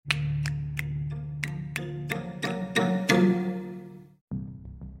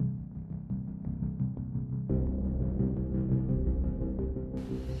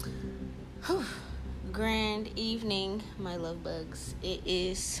evening, my love bugs. It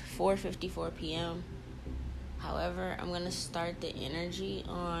is 4:54 p.m. However, I'm gonna start the energy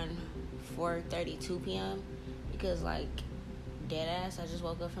on 4:32 p.m. because, like, dead ass, I just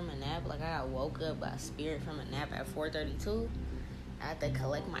woke up from a nap. Like, I got woke up by spirit from a nap at 4:32. I had to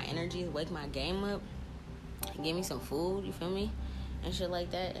collect my energy, wake my game up, give me some food. You feel me? And shit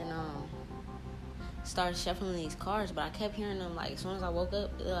like that, and started shuffling these cards, but I kept hearing them, like, as soon as I woke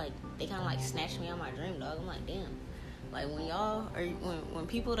up, they kind of, like, snatched me out my dream, dog. I'm like, damn. Like, when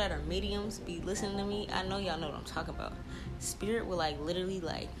people that are mediums be listening to me, I know y'all know what I'm talking about. Spirit will, like, literally,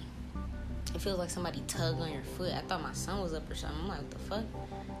 like, it feels like somebody tugged on your foot. I thought my son was up or something. I'm like, what the fuck?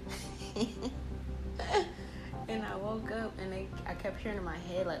 And I woke up, and I kept hearing in my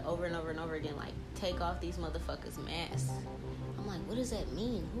head, like, over and over and over again, like, take off these motherfuckers' masks. I'm like, what does that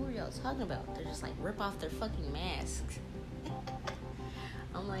mean? Who are y'all talking about? They're just like, rip off their fucking masks.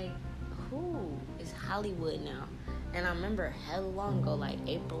 I'm like, who is Hollywood now? And I remember hella long ago, like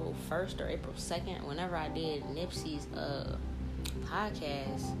April 1st or April 2nd, whenever I did Nipsey's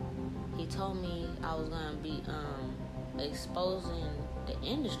podcast, he told me I was going to be exposing the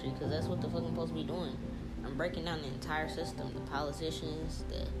industry, because that's what the fuck I'm supposed to be doing. I'm breaking down the entire system, the politicians,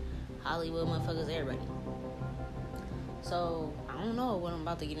 the Hollywood motherfuckers, everybody. So, I don't know what I'm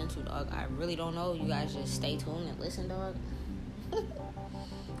about to get into, dog. I really don't know. You guys just stay tuned and listen, dog.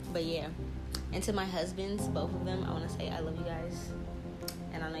 But yeah. And to my husbands, both of them, I want to say I love you guys.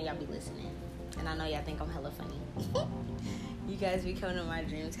 And I know y'all be listening. And I know y'all think I'm hella funny. You guys be coming to my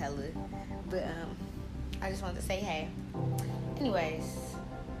dreams hella. But, I just wanted to say hey. Anyways.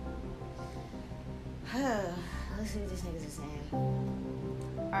 Let's see what these niggas are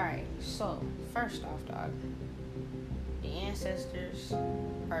saying. Alright, so, first off, dog. The ancestors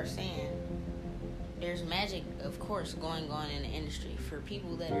are saying there's magic, of course, going on in the industry for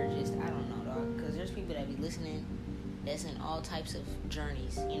people that are just, I don't know, dog, because there's people that be listening that's in all types of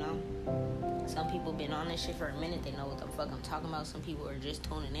journeys, you know? Some people been on this shit for a minute, they know what the fuck I'm talking about. Some people are just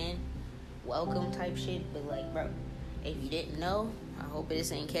tuning in, welcome type shit, but like, bro, if you didn't know, I hope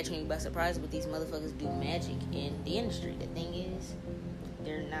this ain't catching you by surprise, but these motherfuckers do magic in the industry. The thing is,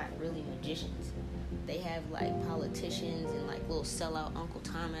 they're not really magicians. They have, like, politicians and, like, little sellout Uncle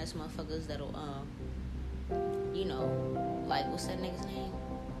Tom ass motherfuckers that'll, you know, like, what's that nigga's name?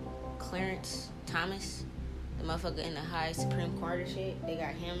 Clarence Thomas, the motherfucker in the high Supreme Court and shit. They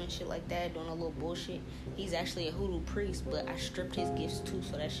got him and shit like that doing a little bullshit. He's actually a hoodoo priest, but I stripped his gifts too,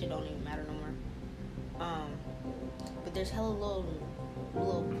 so that shit don't even matter no more. But there's hella little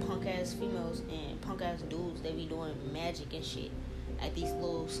punk ass females and punk ass dudes. They be doing magic and shit at these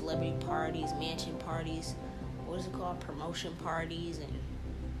little celebrity parties, mansion parties, what is it called, promotion parties, and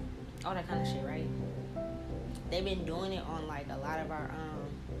all that kind of shit, right? They've been doing it on, like, a lot of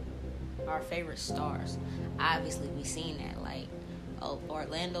our favorite stars. Obviously, we seen that, like,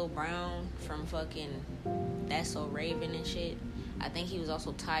 Orlando Brown from fucking That's So Raven and shit. I think he was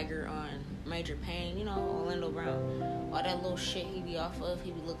also Tiger on Major Payne, you know, Orlando Brown. All that little shit he be off of,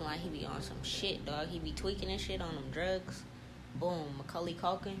 he be looking like he be on some shit, dog. He be tweaking and shit on them drugs. Boom. Macaulay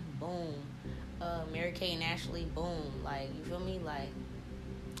Culkin, boom. Mary Kay and Ashley, boom. Like, you feel me? Like,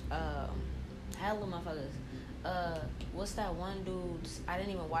 hella motherfuckers. What's that one dude? I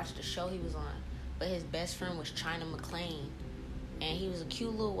didn't even watch the show he was on, but his best friend was China McClain, and he was a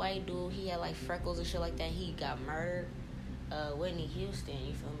cute little white dude. He had, like, freckles and shit like that. He got murdered. Whitney Houston,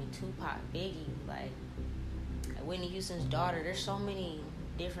 you feel me? Tupac, Biggie, like Whitney Houston's daughter. There's so many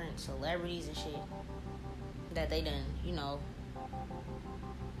different celebrities and shit that they done, you know,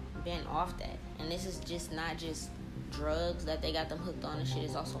 been off that. And this is just not just drugs that they got them hooked on and shit.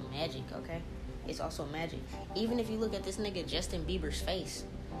 It's also magic, okay? It's also magic. Even if you look at this nigga Justin Bieber's face,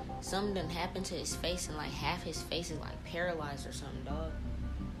 something done happened to his face, and like half his face is like paralyzed or something, dog.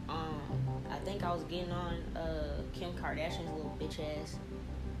 I think I was getting on Kim Kardashian's little bitch ass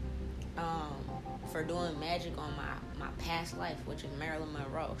for doing magic on my past life, which is Marilyn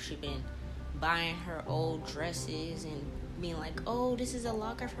Monroe. She been buying her old dresses and being like, oh, this is a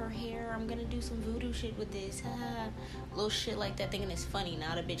lock of her hair, I'm gonna do some voodoo shit with this, little shit like that, thinking it's funny.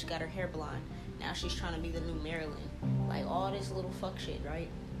 Now the bitch got her hair blonde. Now she's trying to be the new Marilyn. Like, all this little fuck shit, right?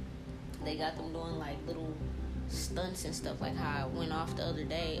 They got them doing, like, little stunts and stuff, like how I went off the other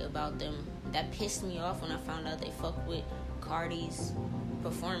day about them. That pissed me off when I found out they fucked with Cardi's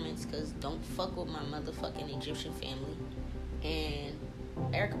performance, because don't fuck with my motherfucking Egyptian family. And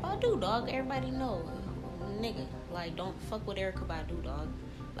Erykah Badu, dog, everybody know, nigga, like, don't fuck with Erykah Badu, dog.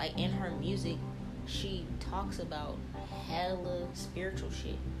 Like, in her music, she talks about hella spiritual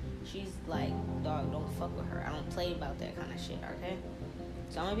shit. She's like, dog, don't fuck with her. I don't play about that kind of shit, okay?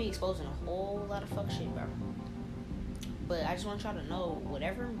 So I'm gonna be exposing a whole lot of fuck shit, bro. But I just want y'all to know,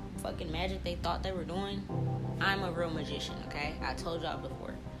 whatever fucking magic they thought they were doing, I'm a real magician, okay? I told y'all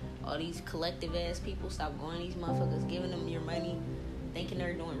before. All these collective ass people, stop going to these motherfuckers, giving them your money, thinking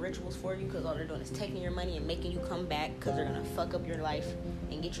they're doing rituals for you, because all they're doing is taking your money and making you come back, because they're gonna fuck up your life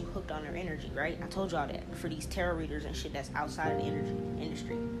and get you hooked on their energy, right? I told y'all that for these tarot readers and shit that's outside of the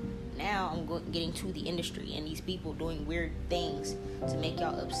industry. Now I'm getting to the industry and these people doing weird things to make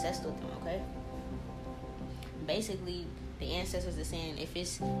y'all obsessed with them, okay? Basically, the ancestors are saying,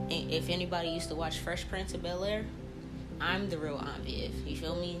 if anybody used to watch Fresh Prince of Bel-Air, I'm the real Aunt Viv. You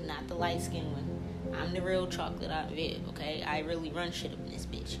feel me? Not the light skinned one. I'm the real chocolate Aunt Viv, okay? I really run shit up in this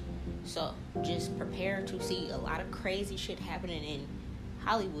bitch. So just prepare to see a lot of crazy shit happening in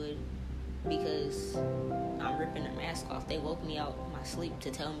Hollywood, because I'm ripping their mask off. They woke me out my sleep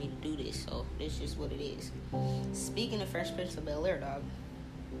to tell me to do this, so this is just what it is. Speaking of Fresh Prince of Bel-Air, dog,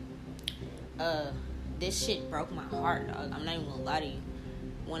 this shit broke my heart, dog. I'm not even gonna lie to you.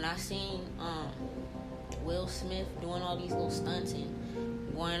 When I seen Will Smith doing all these little stunts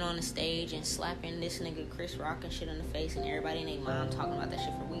and going on the stage and slapping this nigga Chris Rock and shit in the face, and everybody and their mom talking about that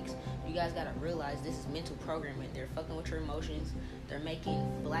shit for weeks, you guys gotta realize this is mental programming. They're fucking with your emotions. They're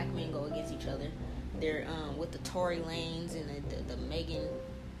making black men go against each other. They're with the Tory Lanez and the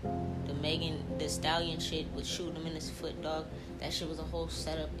Megan Thee Stallion shit was shooting him in his foot, dog. That shit was a whole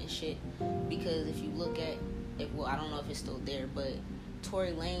setup and shit. Because if you look at it, well, I don't know if it's still there, but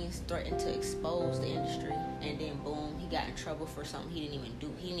Tory Lanez threatened to expose the industry, and then boom, he got in trouble for something he didn't even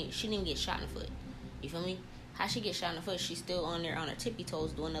do. She didn't even get shot in the foot. You feel me? How she get shot in the foot? She's still on there on her tippy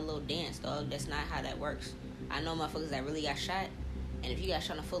toes doing that little dance, dog. That's not how that works. I know motherfuckers that really got shot, and if you got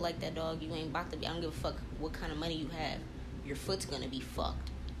shot in the foot like that, dog, you ain't about to be. I don't give a fuck what kind of money you have. Your foot's gonna be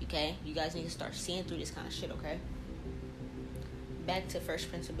fucked. Okay? You guys need to start seeing through this kind of shit, okay? Back to Fresh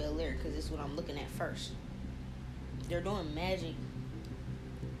Prince of Bel-Air, because this is what I'm looking at first. They're doing magic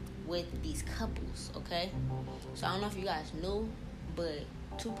with these couples, okay? So I don't know if you guys knew, but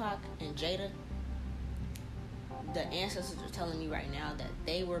Tupac and Jada, the ancestors are telling me right now that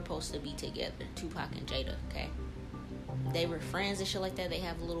they were supposed to be together, Tupac and Jada, okay? They were friends and shit like that. They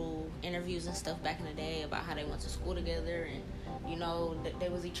have little interviews and stuff back in the day about how they went to school together, and you know, they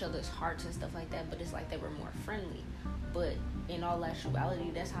was each other's hearts and stuff like that, but it's like they were more friendly. But in all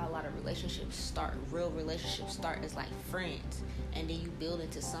actuality, that's how a lot of relationships start. Real relationships start as like friends, and then you build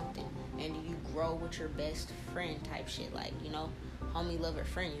into something, and then you grow with your best friend type shit. Like, you know, homie, lover,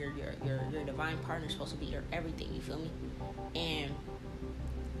 friend. Your divine partner is supposed to be your everything. You feel me? And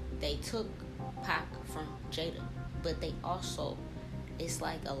they took Pac from Jada, but they also, it's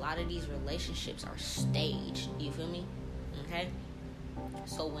like a lot of these relationships are staged. You feel me? Okay.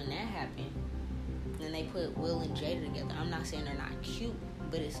 So when that happened, then they put Will and Jada together. I'm not saying they're not cute,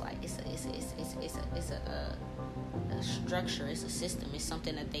 but it's like it's a structure. It's a system. It's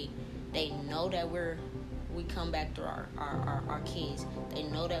something that they know that we come back through our kids. They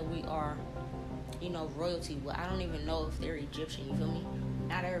know that we are, you know, royalty. Well, I don't even know if they're Egyptian. You feel me?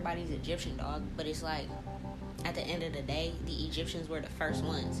 Not everybody's Egyptian, dog. But it's like, at the end of the day, the Egyptians were the first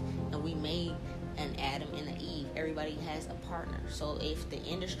ones, and we made an Adam and an Eve. Everybody has a partner. So if the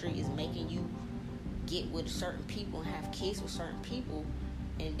industry is making you get with certain people and have kids with certain people,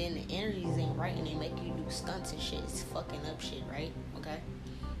 and then the energies ain't right, and they make you do stunts and shit, it's fucking up shit, right? Okay?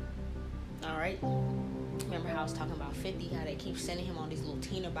 Alright? Remember how I was talking about 50, how they keep sending him on these little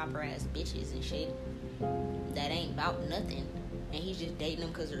Tina Bopper ass bitches and shit that ain't about nothing, and he's just dating them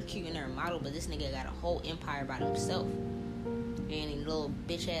because they're cute and they're a model, but this nigga got a whole empire by himself. And a little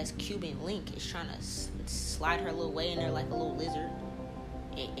bitch ass Cuban Link is trying to slide her little way in there like a little lizard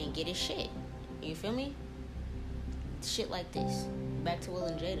and get his shit. You feel me? Shit like this. Back to Will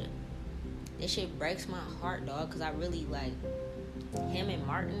and Jada. This shit breaks my heart, dog, because I really like him and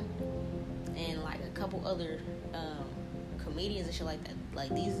Martin and like a couple other comedians and shit like that.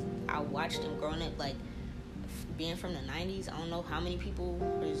 Like these, I watched them growing up, like being from the 90s. I don't know how many people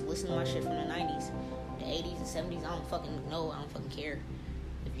was listening to my shit from the 90s. The 80s and 70s, I don't fucking know. I don't fucking care.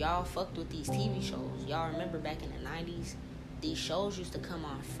 If y'all fucked with these TV shows, y'all remember back in the 90s, these shows used to come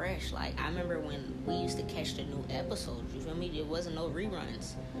on fresh. Like, I remember when we used to catch the new episodes, you feel me? There wasn't no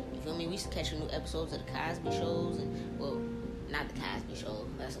reruns, you feel me? We used to catch the new episodes of the Cosby shows, and, well, not the Cosby show,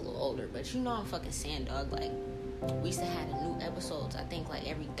 that's a little older, but you know I'm fucking saying, dog. Like, we used to have the new episodes, I think, like,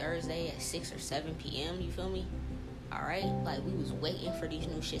 every Thursday at 6 or 7 p.m., you feel me? Alright? Like, we was waiting for these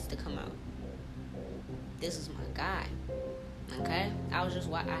new shits to come out. This is my guy, okay?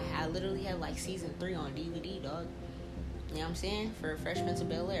 I literally have, like, season 3 on DVD, dog. You know what I'm saying? For Fresh Prince of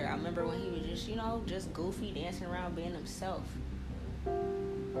Bel-Air. I remember when he was just, you know, just goofy, dancing around, being himself.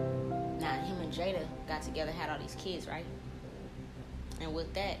 Now, him and Jada got together, had all these kids, right? And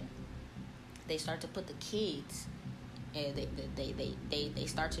with that, they start to put the kids, and they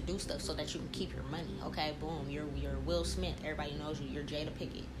start to do stuff so that you can keep your money. Okay, boom, you're Will Smith. Everybody knows you. You're Jada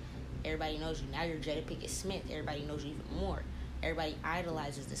Pinkett. Everybody knows you. Now you're Jada Pinkett Smith. Everybody knows you even more. Everybody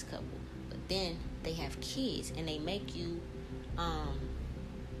idolizes this couple. But then they have kids, and they make you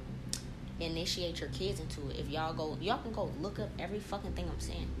initiate your kids into it. If y'all can go look up every fucking thing I'm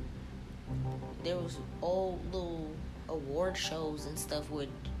saying. There was old little award shows and stuff where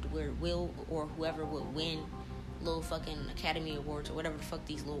Will or whoever would win little fucking Academy Awards or whatever the fuck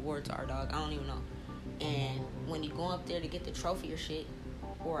these little awards are, dog. I don't even know. And when you go up there to get the trophy or shit,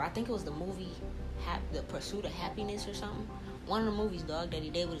 or I think it was the movie The Pursuit of Happiness or something. One of the movies, dog, that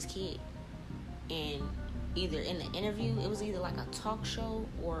he did with his kid. And either in the interview, it was either like a talk show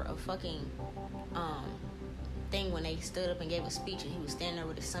or a fucking thing when they stood up and gave a speech, and he was standing there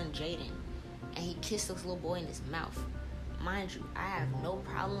with his son Jaden, and he kissed this little boy in his mouth. Mind you, I have no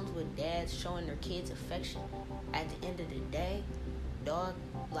problems with dads showing their kids affection. At the end of the day, dog,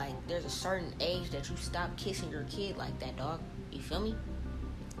 like, there's a certain age that you stop kissing your kid like that, dog. You feel me?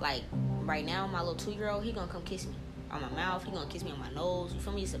 Like, right now, my little 2-year-old, he gonna come kiss me on my mouth. He gonna kiss me on my nose. You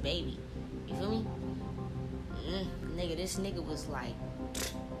feel me? It's a baby. You feel me? Nigga, this nigga was like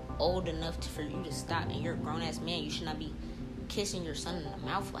old enough for you to stop, and you're a grown-ass man. You should not be kissing your son in the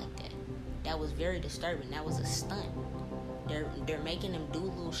mouth like that. That was very disturbing. That was a stunt. They're making him do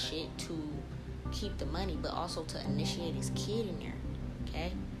little shit to keep the money, but also to initiate his kid in there.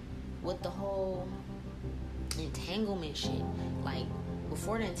 Okay? With the whole entanglement shit. Like,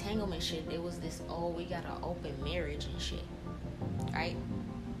 before the entanglement shit, there was this, we got an open marriage and shit. Right?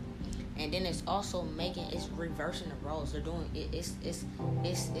 And then it's also it's reversing the roles. They're doing it.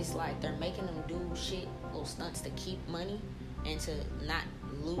 It's like they're making them do shit, little stunts to keep money and to not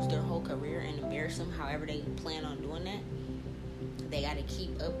lose their whole career and embarrass them. However they plan on doing that, they got to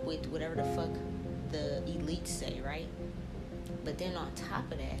keep up with whatever the fuck the elites say, right? But then on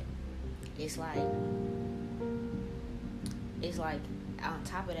top of that, it's like on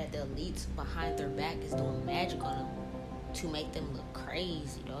top of that, the elites behind their back is doing magic on them to make them look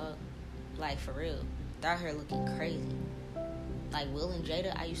crazy, dog. Like, for real. They're out here looking crazy. Like, Will and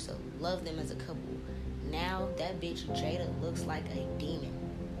Jada, I used to love them as a couple. Now, that bitch Jada looks like a demon.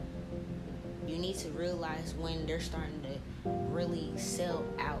 You need to realize when they're starting to really sell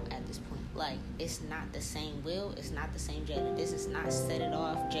out at this point. Like, it's not the same Will. It's not the same Jada. This is not Set It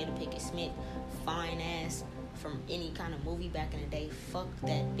Off, Jada Pinkett Smith, fine ass from any kind of movie back in the day. Fuck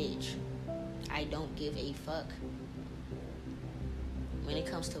that bitch. I don't give a fuck. When it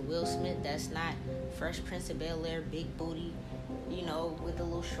comes to Will Smith, that's not Fresh Prince of Bel-Air, big booty, you know, with the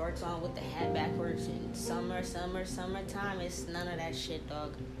little shorts on, with the hat backwards, and summertime. It's none of that shit,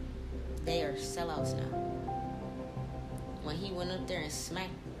 dog. They are sellouts now. When he went up there and smacked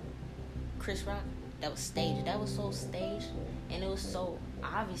Chris Rock, that was staged. That was so staged, and it was so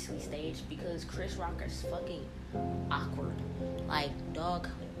obviously staged because Chris Rock is fucking awkward. Like, dog,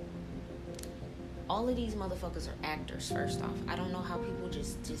 all of these motherfuckers are actors, first off. I don't know how people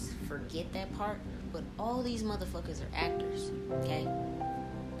just forget that part, but all these motherfuckers are actors, okay?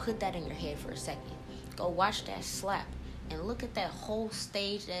 Put that in your head for a second. Go watch that slap and look at that whole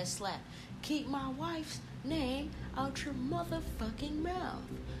staged ass slap. Keep my wife's name out your motherfucking mouth.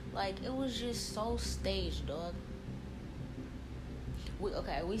 Like, it was just so staged, dog.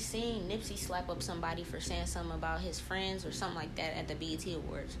 We seen Nipsey slap up somebody for saying something about his friends or something like that at the BET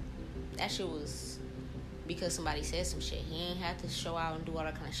Awards. That shit was because somebody said some shit. He ain't have to show out and do all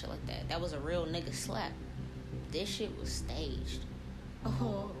that kind of shit like that. That was a real nigga slap. This shit was staged.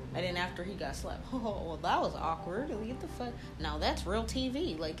 Oh, and then after he got slapped, well, that was awkward. Get the fuck. No, that's real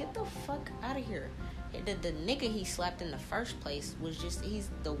TV. Like, get the fuck out of here. The nigga he slapped in the first place was he's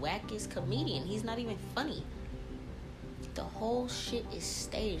the wackest comedian. He's not even funny. The whole shit is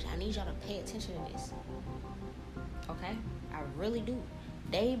staged. I need y'all to pay attention to this. Okay? I really do.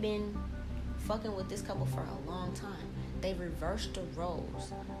 They've been fucking with this couple for a long time. They reversed the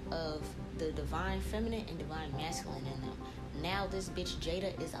roles of the divine feminine and divine masculine in them. Now this bitch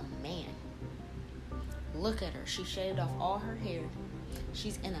Jada is a man. Look at her. She shaved off all her hair.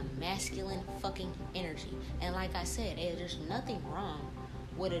 She's in a masculine fucking energy. And like I said, there's nothing wrong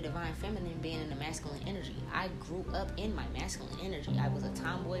with a divine feminine being in a masculine energy. I grew up in my masculine energy. I was a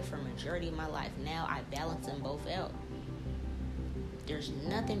tomboy for a majority of my life. Now I balance them both out. There's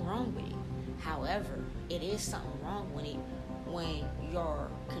nothing wrong with it. However, it is something wrong when you're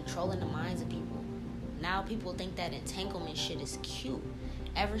controlling the minds of people. Now people think that entanglement shit is cute.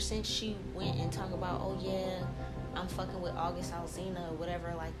 Ever since she went and talked about, oh yeah, I'm fucking with August Alsina or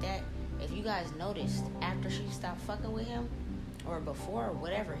whatever like that. If you guys noticed, after she stopped fucking with him, or before or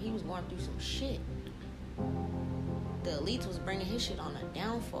whatever, he was going through some shit. The elites was bringing his shit on a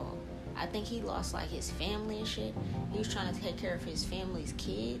downfall. I think he lost like his family and shit. He was trying to take care of his family's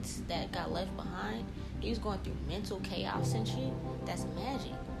kids that got left behind. He was going through mental chaos and shit. That's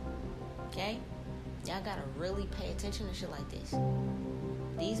magic. Okay? Y'all gotta really pay attention to shit like this.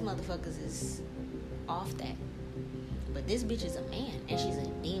 These motherfuckers is off that. But this bitch is a man and she's a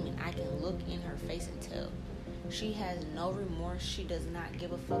demon. I can look in her face and tell. She has no remorse. She does not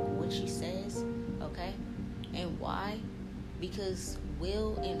give a fuck what she says. Okay? And why? Because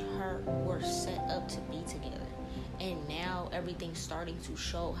Will and her were set up to be together. And now everything's starting to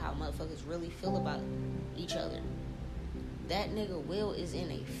show how motherfuckers really feel about each other. That nigga Will is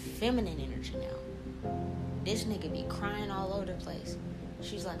in a feminine energy now. This nigga be crying all over the place.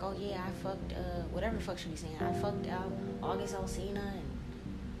 She's like, oh yeah, I fucked, whatever the fuck she be saying. I fucked out August Alsina and,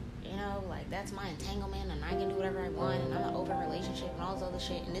 you know, like, that's my entanglement and I can do whatever I want and I'm an open relationship and all this other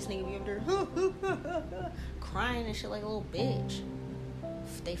shit. And this nigga be over there crying and shit like a little bitch.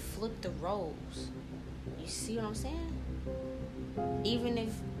 They flip the roles. You see what I'm saying? Even if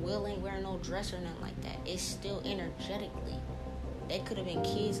Will ain't wearing no dress or nothing like that, it's still energetically. They could have been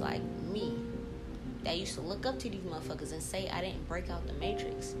kids like me that used to look up to these motherfuckers and say I didn't break out the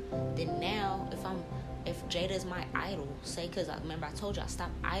matrix. Then now, if Jada's my idol, say, because I remember I told you I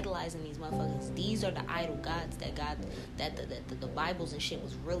stopped idolizing these motherfuckers. These are the idol gods that the Bibles and shit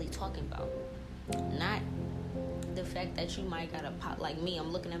was really talking about. Not the fact that you might got a pop like me.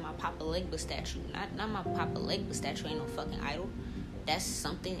 I'm looking at my Papa Legba statue. Not my Papa Legba statue ain't no fucking idol. That's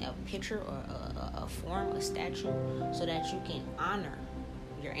something, a picture or a form, a statue, so that you can honor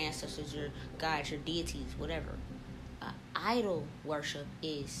your ancestors, your gods, your deities, whatever. Idol worship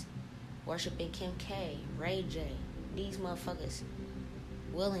is worshiping Kim K, Ray J, these motherfuckers,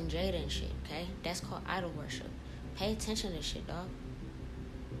 Will and Jada and shit, okay? That's called idol worship. Pay attention to shit, dog.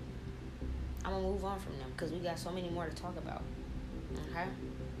 I'm gonna move on from them because we got so many more to talk about, okay?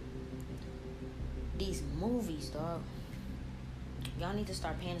 These movies, dog. Y'all need to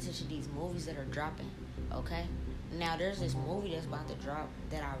start paying attention to these movies that are dropping, okay? Now, there's this movie that's about to drop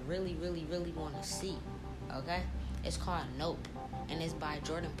that I really, really, really want to see, okay? It's called Nope, and it's by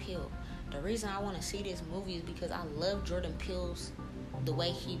Jordan Peele. The reason I want to see this movie is because I love Jordan Peele's, the way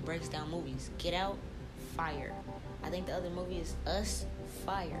he breaks down movies. Get Out, fire. I think the other movie is Us,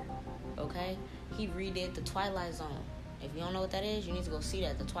 fire, okay? He redid The Twilight Zone. If you don't know what that is, you need to go see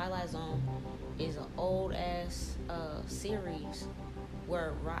that. The Twilight Zone is an old-ass series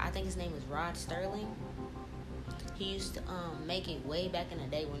where I think his name is Rod Sterling. He used to make it way back in the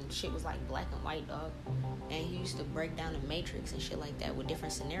day when shit was like black and white, dog. And he used to break down the Matrix and shit like that with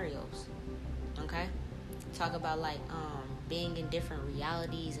different scenarios. Okay? Talk about like being in different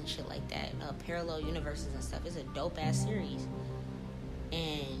realities and shit like that. Parallel universes and stuff. It's a dope ass series.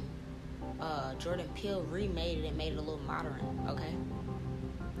 And Jordan Peele remade it and made it a little modern, okay?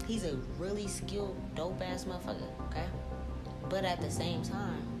 He's a really skilled, dope ass motherfucker, okay? But at the same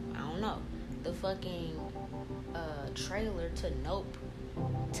time, I don't know. The fucking trailer to Nope,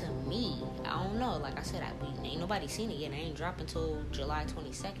 to me, I don't know. Like I said, ain't nobody seen it yet. It ain't dropped until July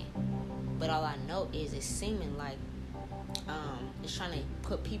 22nd. But all I know is it's seeming like it's trying to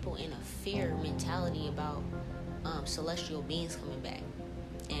put people in a fear mentality about celestial beings coming back.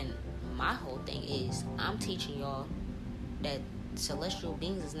 And my whole thing is I'm teaching y'all that celestial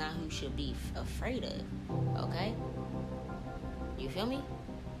beings is not who you should be afraid of. Okay? You feel me?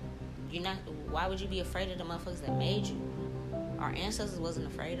 You're not. Why would you be afraid of the motherfuckers that made you? Our ancestors wasn't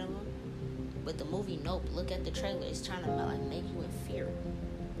afraid of them. But the movie Nope, look at the trailer. It's trying to like make you in fear.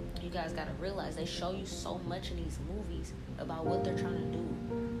 You guys gotta realize they show you so much in these movies about what they're trying to do.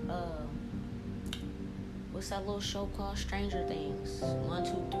 What's that little show called? Stranger Things 1,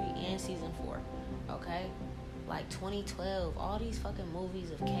 2, 3, and season 4. Okay, like 2012. All these fucking movies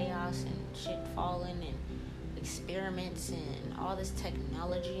of chaos and shit falling and experiments and all this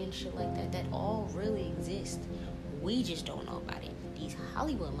technology and shit like that all really exist. We just don't know about it. These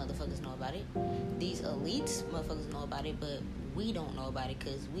Hollywood motherfuckers know about it. These elites motherfuckers know about it, but we don't know about it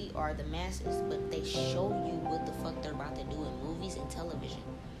because we are the masses. But they show you what the fuck they're about to do in movies and television.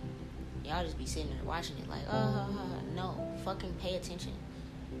 Y'all just be sitting there watching it like, no, fucking pay attention.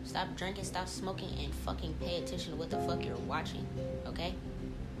 Stop drinking, stop smoking, and fucking pay attention to what the fuck you're watching, okay?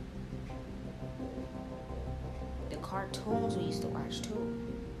 The cartoons we used to watch too.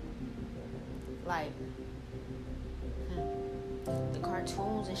 Like, the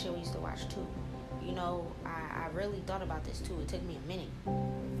cartoons and shit we used to watch too. You know, I really thought about this too. It took me a minute.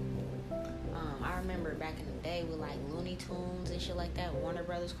 I remember back in the day with like Looney Tunes and shit like that, Warner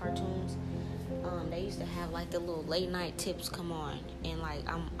Brothers cartoons. They used to have like the little late night tips come on, and like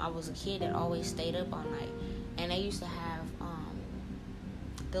I was a kid that always stayed up all night, and they used to have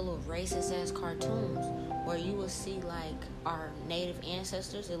the little racist ass cartoons where you would see like our native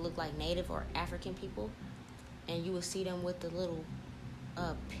ancestors. It looked like native or African people, and you would see them with the little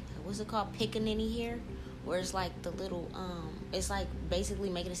what's it called, pickaninny hair, where it's like the little it's like basically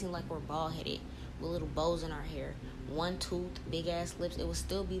making it seem like we're bald headed with little bows in our hair, one tooth, big ass lips. It would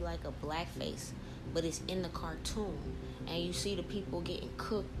still be like a black face, but it's in the cartoon, and you see the people getting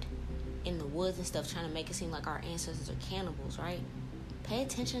cooked in the woods and stuff, trying to make it seem like our ancestors are cannibals, right? Pay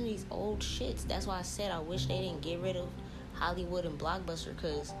attention to these old shits. That's why I said I wish they didn't get rid of Hollywood and Blockbuster,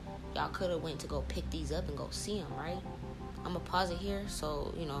 because y'all could have went to go pick these up and go see them, right? I'm going to pause it here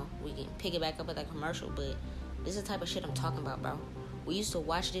so, we can pick it back up at that commercial, but this is the type of shit I'm talking about, bro. We used to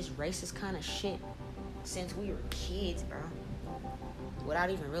watch this racist kind of shit since we were kids, bro, without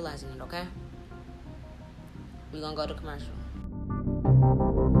even realizing it, okay? We're going to go to commercial.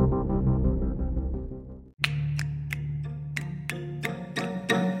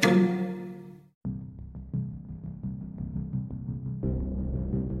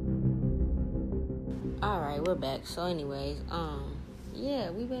 Alright, we're back. So anyways,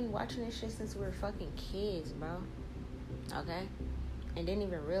 yeah, we've been watching this shit since we were fucking kids, bro. Okay? And didn't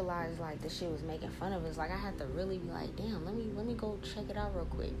even realize like this shit was making fun of us. Like I had to really be like, damn, let me go check it out real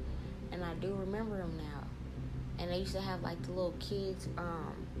quick. And I do remember them now. And they used to have like the little kids,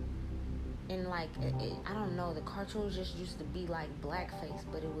 and like I don't know, the cartoons just used to be like blackface,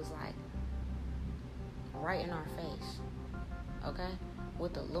 but it was like right in our face. Okay?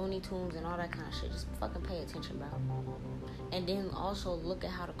 With the Looney Tunes and all that kind of shit. Just fucking pay attention, bro. And then also look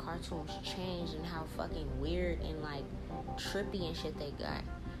at how the cartoons changed and how fucking weird and like trippy and shit they got.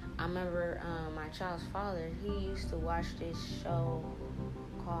 I remember my child's father, he used to watch this show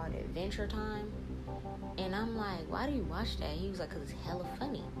called Adventure Time. And I'm like, why do you watch that? He was like, because it's hella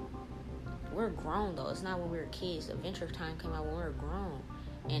funny. We're grown though. It's not when we were kids. Adventure Time came out when we were grown.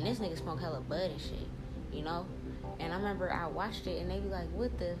 And this nigga smoked hella bud and shit, And I remember I watched it and they be like,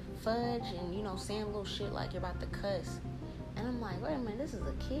 what the fudge? And, saying little shit like you're about to cuss. And I'm like, wait a minute, this is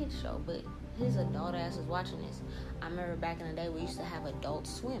a kid's show, but his adult ass is watching this. I remember back in the day we used to have Adult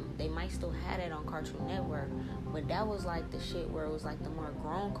Swim. They might still have it on Cartoon Network, but that was like the shit where it was like the more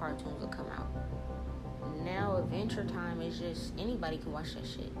grown cartoons would come out. Now Adventure Time is just, anybody can watch that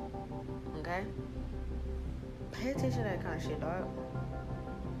shit. Okay? Pay attention to that kind of shit, dog.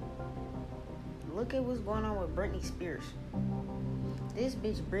 Look at what's going on with Britney Spears. This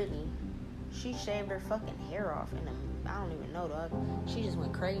bitch Britney, she shaved her fucking hair off, and I don't even know, dog. She just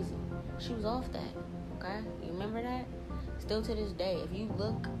went crazy. She was off that, okay? You remember that? Still to this day, if you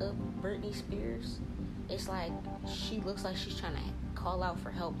look up Britney Spears, it's like she looks like she's trying to call out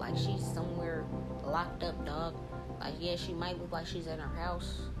for help, like she's somewhere locked up, dog. Like, yeah, she might look like she's in her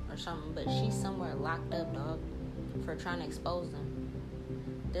house or something, but she's somewhere locked up, dog, for trying to expose them.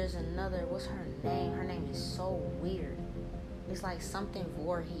 There's another, what's her name? Her name is so weird. It's like something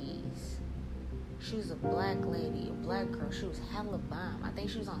Voorhees. She was a black lady, a black girl. She was hella bomb. I think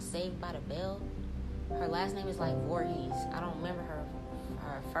she was on Saved by the Bell. Her last name is like Voorhees. I don't remember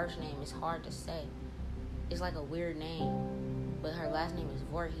her first name. It's hard to say. It's like a weird name. But her last name is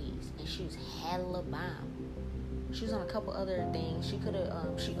Voorhees. And she was hella bomb. She was on a couple other things. She could have,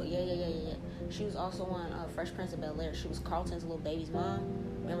 yeah. She was also on Fresh Prince of Bel-Air. She was Carlton's little baby's mom.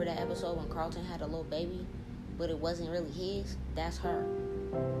 Remember that episode when Carlton had a little baby, but it wasn't really his? That's her.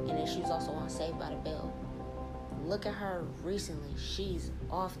 And then she was also on Saved by the Bell. Look at her recently. She's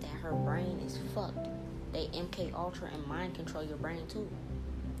off that. Her brain is fucked. They MK Ultra and mind control your brain too.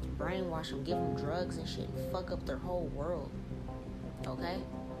 Brainwash them, give them drugs and shit, and fuck up their whole world. Okay?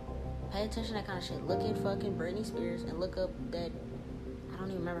 Pay attention to that kind of shit. Look at fucking Britney Spears and look up that, I don't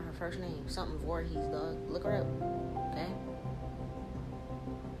even remember her first name. Something Voorhees, dog. Look her up. Okay?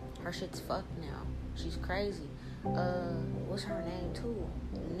 Her shit's fucked now. She's crazy. What's her name too?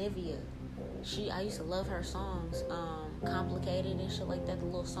 Nivea. I used to love her songs. Complicated and shit like that. The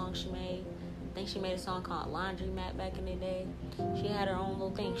little song she made. I think she made a song called Laundry Mat back in the day. She had her own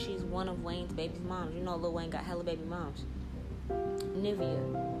little thing. She's one of Wayne's baby's moms. You know Lil Wayne got hella baby moms.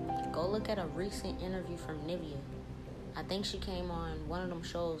 Nivea. Go look at a recent interview from Nivea. I think she came on one of them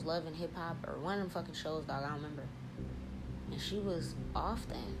shows, Love and Hip Hop, or one of them fucking shows, dog. I don't remember. And she was off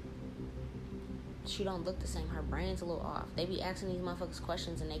that. She don't look the same. Her brain's a little off. They be asking these motherfuckers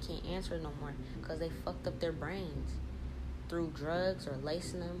questions and they can't answer no more because they fucked up their brains through drugs or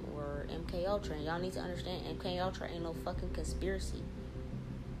lacing them or MK Ultra. And y'all need to understand, MK Ultra ain't no fucking conspiracy.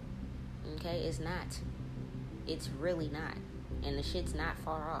 Okay, it's not. It's really not. And the shit's not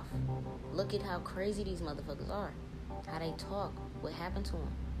far off. Look at how crazy these motherfuckers are. How they talk. What happened to him.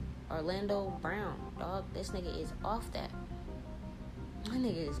 Orlando Brown, dog. This nigga is off that. My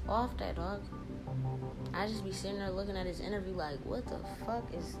nigga is off that, dog. I just be sitting there looking at his interview like, what the fuck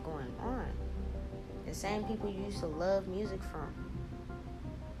is going on? The same people you used to love music from.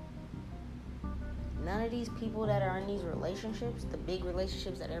 None of these people that are in these relationships, the big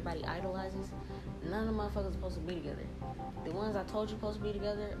relationships that everybody idolizes, none of the motherfuckers are supposed to be together. The ones I told you supposed to be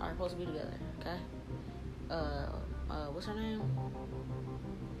together are supposed to be together, okay? What's her name?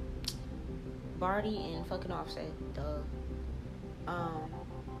 Barty and fucking Offset, duh.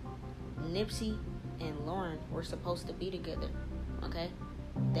 Nipsey and Lauren were supposed to be together, okay?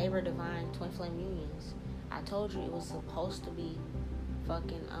 They were divine twin flame unions. I told you it was supposed to be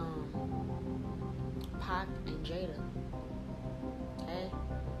fucking, Pac and Jada, okay?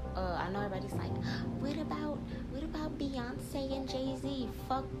 I know everybody's like, what about Beyonce and Jay-Z?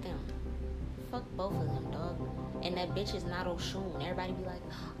 Fuck them. Fuck both of them, dog. And that bitch is not Oshun. Everybody be like,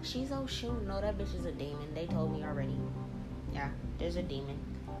 oh, she's Oshun. No, that bitch is a demon. They told me already. Yeah, there's a demon.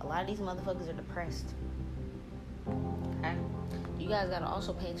 A lot of these motherfuckers are depressed. Okay? You guys gotta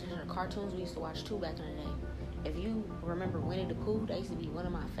also pay attention to cartoons we used to watch too back in the day. If you remember Winnie the Pooh, that used to be one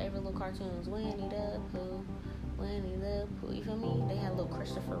of my favorite little cartoons. Winnie the Pooh, Winnie the Pooh. You feel me? They had little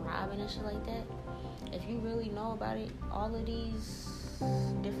Christopher Robin and shit like that. If you really know about it, all of these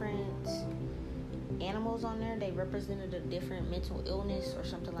different animals on there, they represented a different mental illness or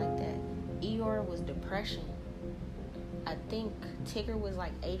something like that. Eeyore was depression. I think Tigger was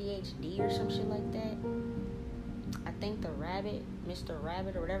like ADHD or some shit like that. I think the rabbit, Mr.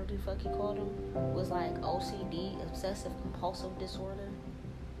 Rabbit or whatever the fuck he called him, was like OCD, obsessive compulsive disorder.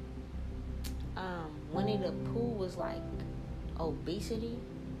 Winnie the Pooh was like obesity.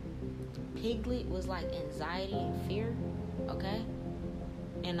 Piglet was like anxiety and fear, okay?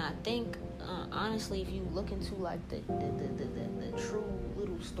 And I think, honestly, if you look into like the true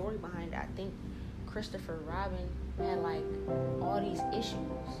little story behind it, I think Christopher Robin had like all these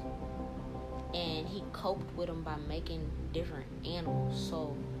issues, and he coped with them by making different animals.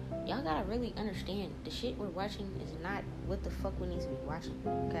 So y'all gotta really understand, the shit we're watching is not what the fuck we need to be watching,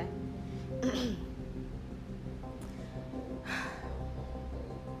 okay? I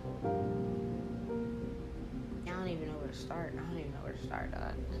don't even know where to start,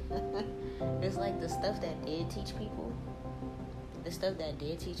 dog. It's like the stuff that did teach people. The stuff that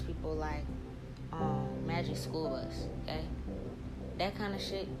did teach people, like Magic School Bus, okay? That kind of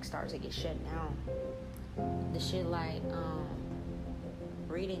shit starts to get shut down. The shit like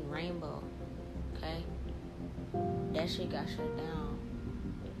Reading Rainbow, okay? That shit got shut down.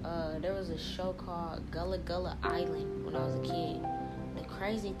 There was a show called Gullah Gullah Island when I was a kid. The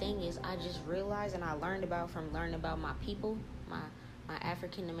crazy thing is, I just realized, and I learned about my people, my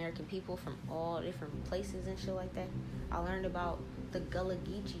African American people from all different places and shit like that. I learned about the Gullah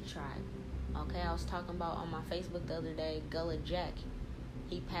Geechee tribe. Okay, I was talking about on my Facebook the other day, Gullah Jack.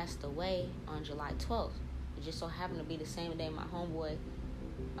 He passed away on July 12th. It just so happened to be the same day my homeboy,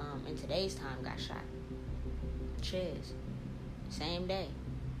 in today's time, got shot. Chiz. Same day.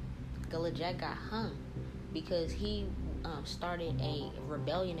 Gullah Jack got hung because he started a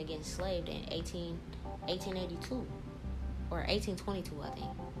rebellion against slaves in 1882 or 1822, I think.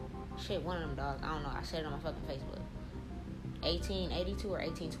 Shit, one of them, dog. I don't know. I said it on my fucking Facebook. 1882 or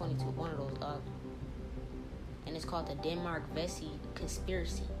 1822, one of those, dog. And it's called the Denmark-Vesey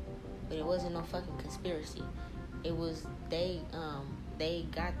Conspiracy, but it wasn't no fucking conspiracy. It was they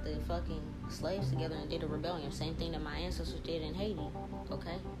got the fucking slaves together and did a rebellion. Same thing that my ancestors did in Haiti.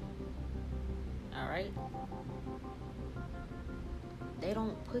 Okay. All right. They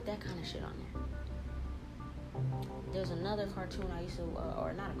don't put that kind of shit on there. There's another cartoon I used to,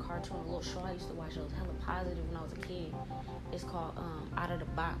 or not a cartoon, a little show I used to watch. It was hella positive when I was a kid. It's called Out of the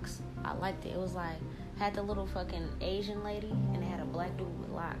Box. I liked it. It was like, had the little fucking Asian lady, and they had a black dude with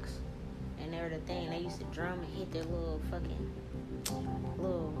locks. And they were the thing. They used to drum and hit their little fucking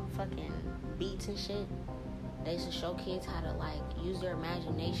beats and shit. They used to show kids how to like use their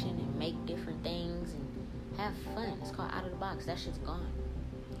imagination and make different things and have fun. It's called Out of the Box. That shit's gone.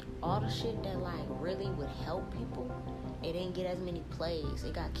 All the shit that like really would help people, it didn't get as many plays.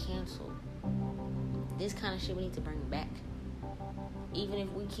 It got canceled. This kind of shit we need to bring back. Even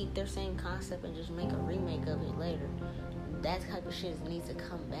if we keep their same concept and just make a remake of it later, that type of shit needs to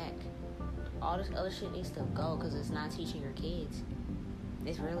come back. All this other shit needs to go because it's not teaching your kids.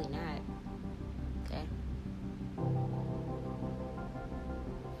 It's really not. Okay?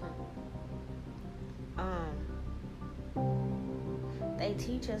 They they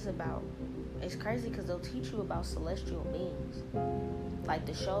teach us about, it's crazy because they'll teach you about celestial beings. Like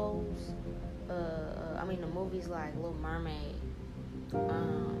the shows, the movies like Little Mermaid,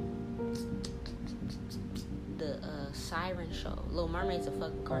 the Siren show. Little Mermaid's a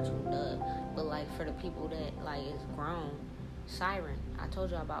fucking cartoon, duh. But like for the people that like is grown, Siren. I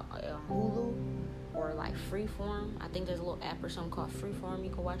told you about Hulu or like Freeform. I think there's a little app or something called Freeform you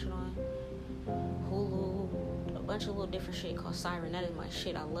can watch it on. Hulu, a bunch of little different shit called Siren. That is my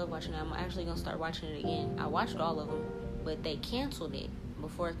shit. I love watching that. I'm actually gonna start watching it again. I watched all of them, but they canceled it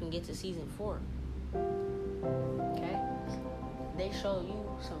before it can get to season 4. Okay, they show you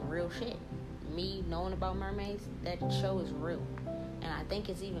some real shit. Me knowing about mermaids, that show is real, and I think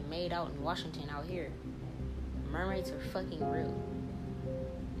it's even made out in Washington out here. Mermaids are fucking real,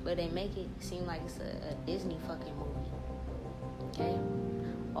 but they make it seem like it's a Disney fucking movie. Okay,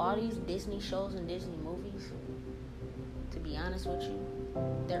 all these Disney shows and Disney movies, to be honest with you,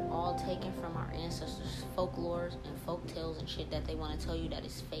 they're all taken from our ancestors' folklores and folk tales and shit that they want to tell you that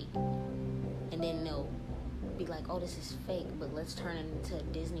is fake, and then they'll be like, oh, this is fake, but let's turn it into a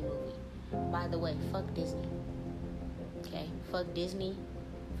Disney movie. By the way, fuck Disney. Okay? Fuck Disney.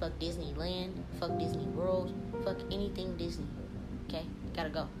 Fuck Disneyland. Fuck Disney World. Fuck anything Disney. Okay? Gotta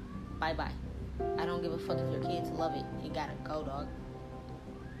go. Bye-bye. I don't give a fuck if your kids love it. You gotta go, dog.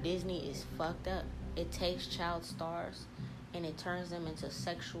 Disney is fucked up. It takes child stars and it turns them into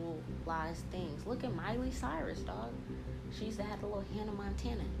sexualized things. Look at Miley Cyrus, dog. She used to have the little Hannah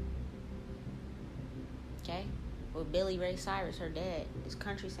Montana. Okay? With Billy Ray Cyrus, her dad, this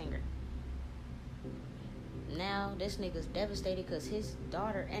country singer. Now this nigga's devastated because his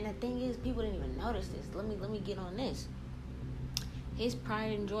daughter, and the thing is, people didn't even notice this. Let me get on this. His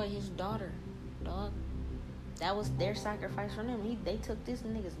pride and joy, his daughter, dog. That was their sacrifice for them. They took this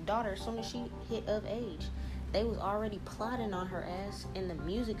nigga's daughter as soon as she hit of age. They was already plotting on her ass in the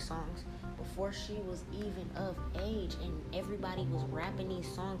music songs before she was even of age, and everybody was rapping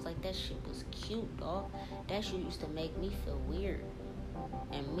these songs like that shit was cute, dog. That shit used to make me feel weird.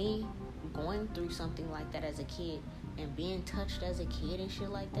 And me going through something like that as a kid and being touched as a kid and shit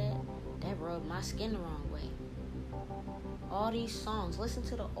like that, that rubbed my skin the wrong way. All these songs, listen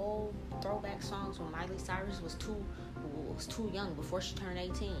to the old throwback songs when Miley Cyrus was too young before she turned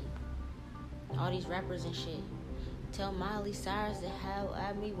 18. All these rappers and shit. Tell Miley Cyrus to holler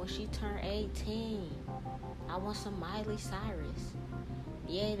at me when she turned 18. I want some Miley Cyrus.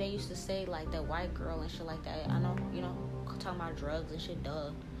 Yeah, they used to say like that white girl and shit like that. I know, talking about drugs and shit,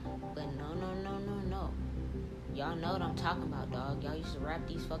 duh. But no. Y'all know what I'm talking about, dog. Y'all used to rap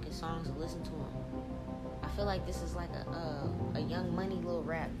these fucking songs and listen to them. I feel like this is like a Young Money little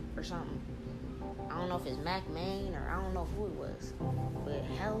rap or something. I don't know if it's Mac Main or I don't know who it was. But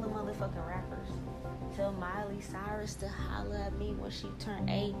hella motherfucking rappers. Tell Miley Cyrus to holler at me when she turned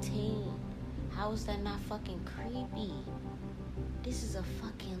 18. How is that not fucking creepy? This is a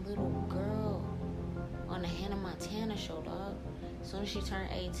fucking little girl on the Hannah Montana show, dog. As soon as she turned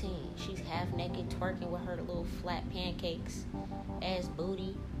 18, she's half naked twerking with her little flat pancakes ass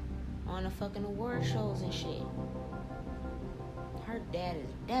booty on the fucking award shows and shit. Her dad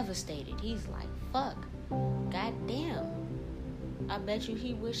is devastated. He's like, fuck. Goddamn. I bet you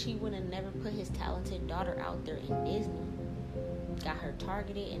he wish he would have never put his talented daughter out there in Disney. Got her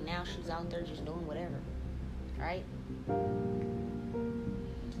targeted and now she's out there just doing whatever. Right?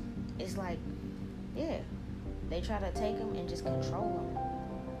 It's like, yeah. They try to take them and just control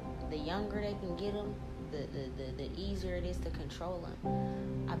them. The younger they can get them, the easier it is to control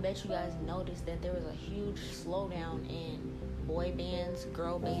them. I bet you guys noticed that there was a huge slowdown in boy bands,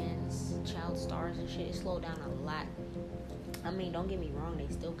 girl bands, child stars and shit. It slowed down a lot. I mean, don't get me wrong,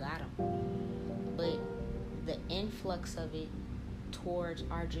 they still got them. But the influx of it towards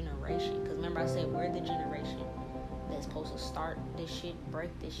our generation, because remember I said we're the generation that's supposed to start this shit,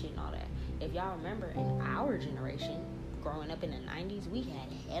 break this shit and all that. If y'all remember, in our generation, growing up in the 90s, we had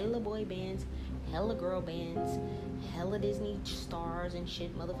hella boy bands, hella girl bands, hella Disney stars and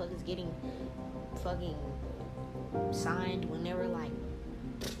shit, motherfuckers getting fucking signed when they were like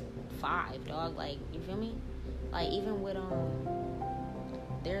 5, dog. Like, you feel me? Like, even with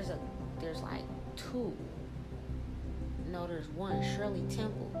there's like 2. No, there's 1. Shirley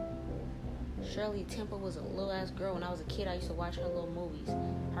Temple. Shirley Temple was a little ass girl. When I was a kid, I used to watch her little movies.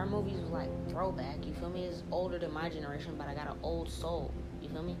 Her movies was like throwback, you feel me? It's older than my generation, but I got an old soul, you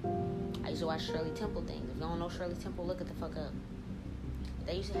feel me? I used to watch Shirley Temple things. If you don't know Shirley Temple, look it the fuck up.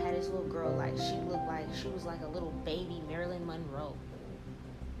 They used to have this little girl, like, she was like a little baby Marilyn Monroe.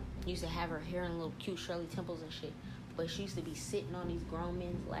 Used to have her hair in little cute Shirley Temples and shit. but she used to be sitting on these grown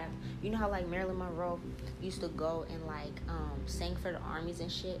men's laps. You know how like Marilyn Monroe used to go and like sing for the armies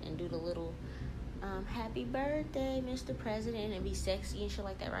and shit and do the little happy birthday, Mr. President, and be sexy and shit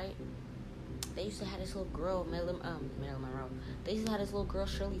like that, right? They used to have this little girl, Marilyn Monroe. They used to have this little girl,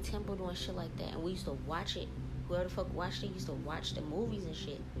 Shirley Temple, doing shit like that, and we used to watch it. Whoever the fuck watched it used to watch the movies and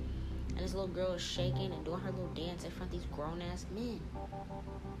shit. And this little girl is shaking and doing her little dance in front of these grown ass men.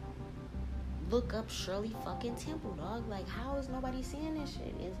 Look up Shirley fucking Temple, dog. Like, how is nobody seeing this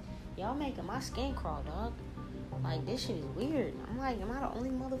shit? Y'all making my skin crawl, dog. Like, this shit is weird. I'm like, am I the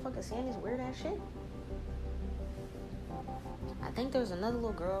only motherfucker seeing this weird ass shit? I think there's another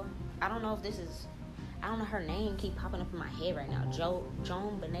little girl. I don't know if this is, I don't know, her name keep popping up in my head right now.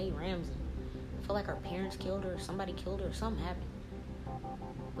 Joan Benet Ramsey. I feel like her parents killed her, somebody killed her, or something happened.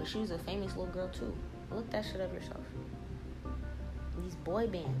 But she was a famous little girl too. Look that shit up yourself. These boy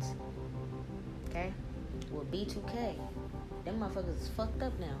bands, okay, with B2K, them motherfuckers is fucked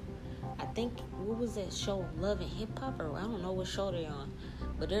up now. I think, what was that show, Love and Hip Hop, or I don't know what show they're on,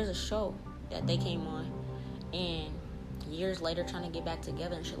 but there's a show that they came on, and years later trying to get back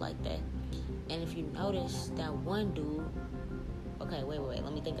together and shit like that. And if you notice, that one dude, okay, wait,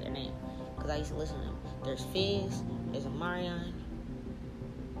 let me think of their name, because I used to listen to them. There's Fizz, there's Amarion,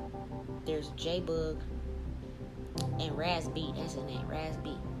 there's J-Bug, and Raz B, that's his name, Raz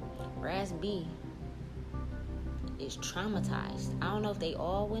B. Raz B is traumatized. I don't know if they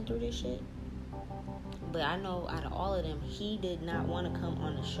all went through this shit, but I know out of all of them, he did not want to come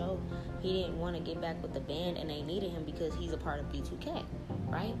on the show. He didn't want to get back with the band, and they needed him because he's a part of B2K,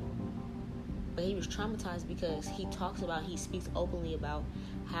 right? But he was traumatized because he speaks openly about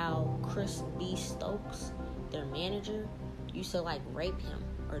how Chris B. Stokes, their manager, used to like rape him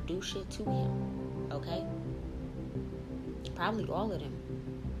or do shit to him, okay? Probably all of them.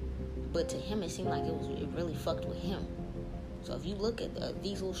 But to him, it seemed like it really fucked with him. So if you look at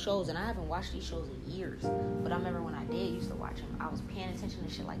these little shows, and I haven't watched these shows in years, but I remember when I used to watch them, I was paying attention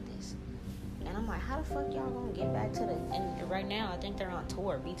to shit like this. And I'm like, how the fuck y'all gonna get back to and right now, I think they're on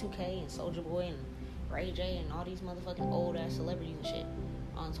tour. B2K and Soulja Boy and Ray J and all these motherfucking old ass celebrities and shit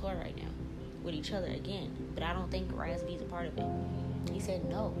on tour right now with each other again. But I don't think Raz B's a part of it. He said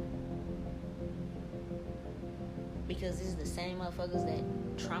no. Because this is the same motherfuckers that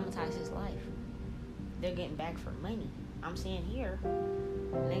traumatized his life. They're getting back for money. I'm seeing here,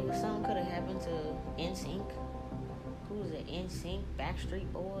 nigga, something could have happened to NSYNC. Who was it? NSYNC,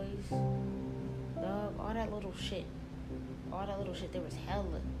 Backstreet Boys, dog, all that little shit. There was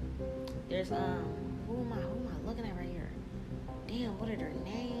hella. There's who am I looking at right here? Damn, what are their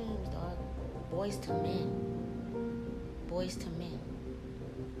names, dog? Boys to Men.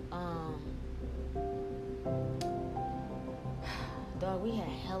 Dog, we had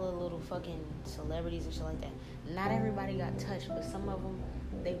hella little fucking celebrities and shit like that. Not everybody got touched, but some of them,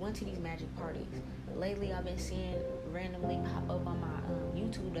 they went to these magic parties. Lately, I've been seeing randomly pop up on my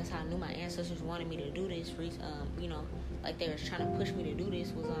YouTube. That's how I knew my ancestors wanted me to do this. You know, like they was trying to push me to do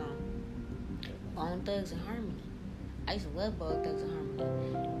this. Was Bone Thugs and Harmony. I used to love Bone Thugs and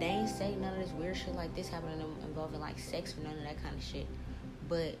Harmony. They ain't say none of this weird shit like this happening to them involving like sex or none of that kind of shit.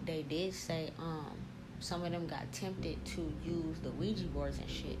 But they did say some of them got tempted to use the Ouija boards and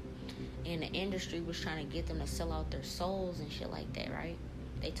shit. And the industry was trying to get them to sell out their souls and shit like that, right?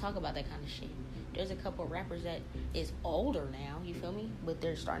 They talk about that kind of shit. There's a couple of rappers that is older now, you feel me? But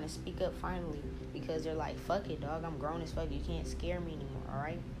they're starting to speak up finally because they're like, fuck it, dog. I'm grown as fuck. You can't scare me anymore,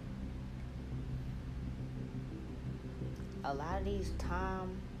 alright? A lot of these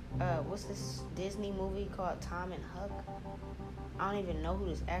what's this Disney movie called Tom and Huck? I don't even know who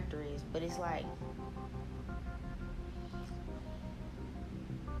this actor is, but it's like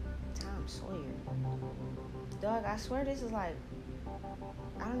Tom Sawyer. Dog, I swear this is like,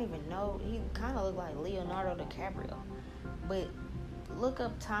 I don't even know. He kind of looked like Leonardo DiCaprio. But look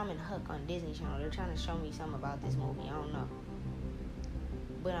up Tom and Huck on Disney Channel. They're trying to show me something about this movie. I don't know.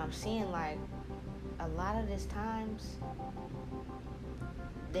 But I'm seeing like a lot of these times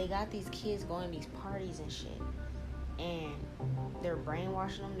they got these kids going to these parties and shit. And they're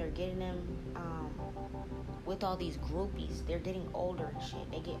brainwashing them. They're getting them with all these groupies. They're getting older and shit.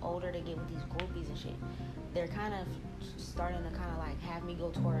 They get older, they get with these groupies and shit. They're kind of starting to kind of like have me go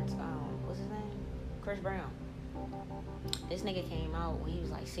towards, what's his name? Chris Brown. This nigga came out when he was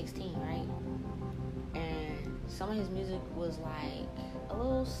like 16, right? And some of his music was like a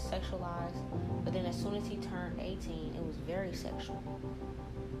little sexualized. But then as soon as he turned 18, it was very sexual.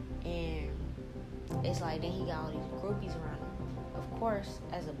 And it's like then he got all these groupies around him. Of course,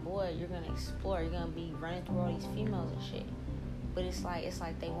 as a boy, you're gonna explore. You're gonna be running through all these females and shit. But it's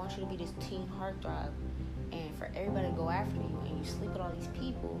like they want you to be this teen heartthrob, And for everybody to go after you and you sleep with all these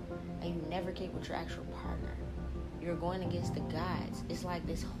people and you never get with your actual partner, you're going against the gods. It's like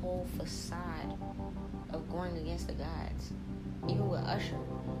this whole facade of going against the gods. Even with Usher.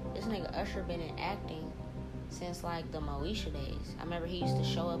 This nigga Usher been in acting since like the Moesha days. I remember he used to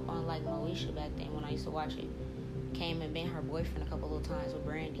show up on like Moesha back then when I used to watch it. Came and been her boyfriend a couple little times with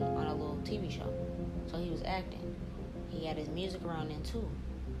Brandy on a little TV show. So he was acting. He had his music around then too.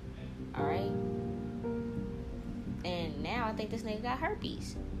 Alright? And now I think this nigga got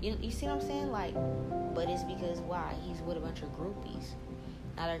herpes. You see what I'm saying? Like, but it's because why? He's with a bunch of groupies.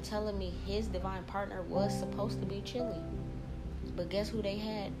 Now they're telling me his divine partner was supposed to be Chili. But guess who they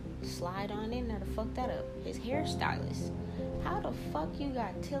had slide on in there to fuck that up? His hairstylist. How the fuck you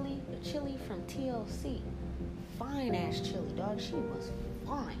got Chili from TLC? Fine ass Chili, dog. She was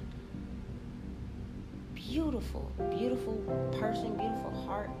fine. Beautiful person, beautiful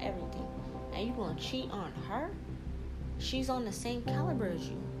heart, everything. And you gonna cheat on her? She's on the same caliber as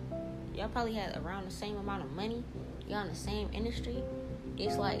you. Y'all probably had around the same amount of money. Y'all in the same industry.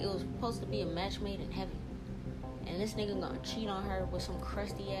 It's like it was supposed to be a match made in heaven. And this nigga gonna cheat on her with some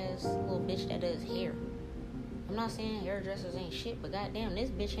crusty ass little bitch that does hair. I'm not saying hairdressers ain't shit, but goddamn, this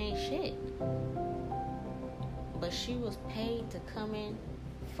bitch ain't shit. But she was paid to come in,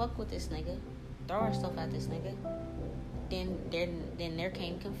 fuck with this nigga, throw herself at this nigga. Then there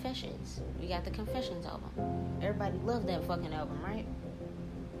came Confessions. We got the Confessions album. Everybody loved that fucking album, right?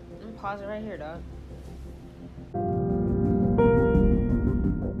 Let me pause it right here, dog.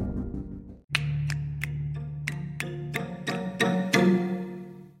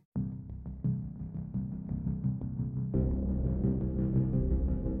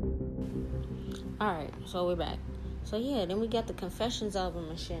 Alright, so we're back. So yeah, then we got the Confessions album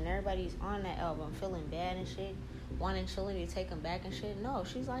and shit, and everybody's on that album feeling bad and shit, wanting Chili to take him back and shit. No,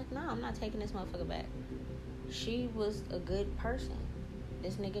 she's like, nah, I'm not taking this motherfucker back. She was a good person.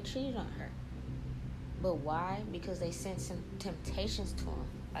 This nigga cheated on her. But why? Because they sent some temptations to him.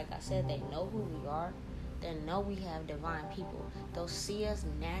 Like I said, they know who we are. They know we have divine people. They'll see us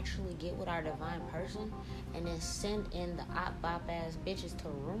naturally get with our divine person and then send in the op-bop ass bitches to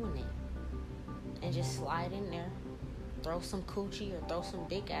ruin it. And just slide in there, throw some coochie or throw some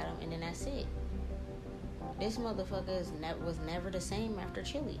dick at him, and then that's it. This motherfucker was never the same after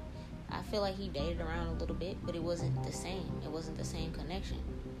Chili. I feel like he dated around a little bit, but it wasn't the same. It wasn't the same connection.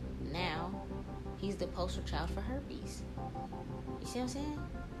 Now, he's the poster child for herpes. You see what I'm saying?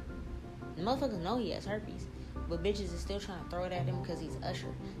 The motherfuckers know he has herpes, but bitches is still trying to throw it at him because he's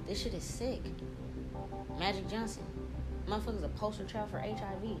Usher. This shit is sick. Magic Johnson. Motherfucker's a poster child for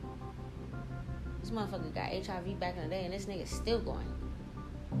HIV. This motherfucker got HIV back in the day, and this nigga's still going.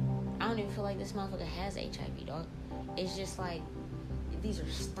 I don't even feel like this motherfucker has HIV, dog. It's just like, these are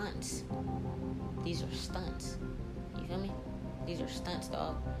stunts. These are stunts. You feel me? These are stunts,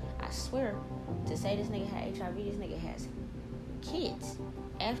 dog. I swear, to say this nigga had HIV, this nigga has kids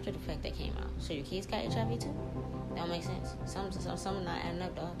after the fact that came out. So your kids got HIV too? That don't make sense. Something's not adding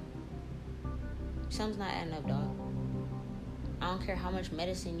up, dog. Something's not adding up, dog. I don't care how much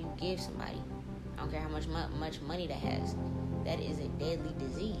medicine you give somebody. I don't care how much money that has. That is a deadly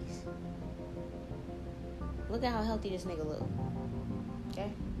disease. Look at how healthy this nigga look.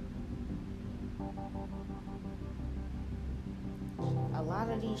 Okay? A lot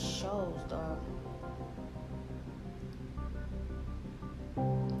of these shows, dog.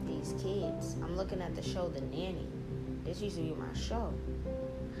 These kids. I'm looking at the show The Nanny. This used to be my show.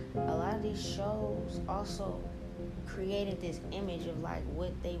 A lot of these shows also created this image of like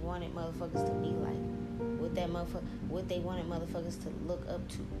what they wanted motherfuckers to be like, what they wanted motherfuckers to look up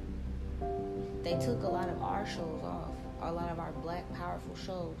to. They took a lot of our shows off, a lot of our black powerful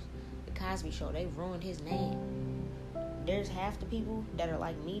shows. The Cosby Show, they ruined his name. There's half the people that are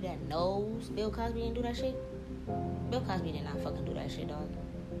like me that knows Bill Cosby didn't do that shit. Bill Cosby did not fucking do that shit, dog.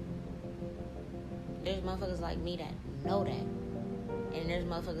 There's motherfuckers like me that know that. And there's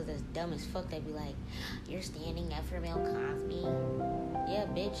motherfuckers that's dumb as fuck that be like, you're standing up for Bill Cosby. Yeah,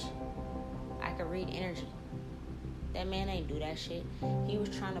 bitch. I could read energy. That man ain't do that shit. He was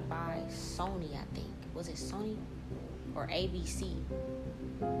trying to buy Sony, I think. Was it Sony? Or ABC?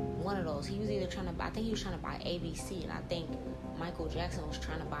 One of those. He was either trying to buy, I think he was trying to buy ABC. And I think Michael Jackson was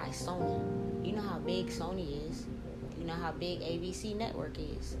trying to buy Sony. You know how big Sony is. You know how big ABC Network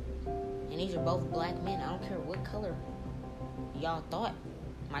is. And these are both black men. I don't care what color y'all thought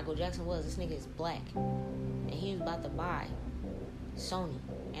Michael Jackson was. This nigga is black. And he was about to buy Sony.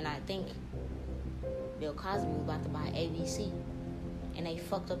 And I think Bill Cosby was about to buy ABC. And they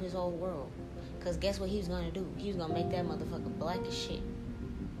fucked up his whole world. Because guess what he was going to do? He was going to make that motherfucker black as shit.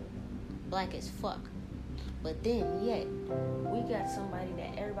 Black as fuck. But then, yet, we got somebody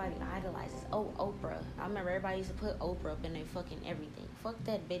that everybody idolizes. Oh, Oprah. I remember everybody used to put Oprah up in their fucking everything. Fuck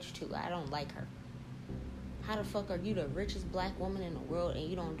that bitch, too. I don't like her. How the fuck are you the richest black woman in the world and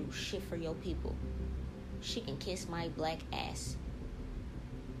you don't do shit for your people? She can kiss my black ass.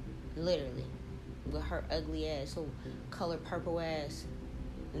 Literally. With her ugly ass, so color purple ass.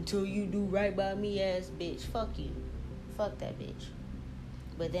 Until you do right by me ass bitch. Fuck you. Fuck that bitch.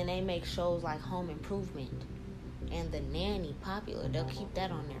 But then they make shows like Home Improvement and The Nanny popular. They'll keep that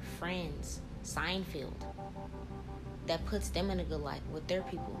on their Friends, Seinfeld. That puts them in a good light with their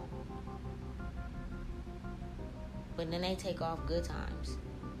people. But then they take off Good Times.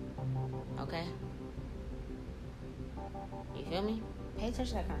 Okay? You feel me? Pay attention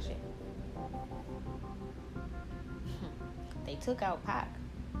to that kind of shit. They took out Pac.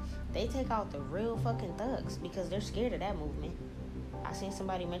 They take out the real fucking thugs because they're scared of that movement. I seen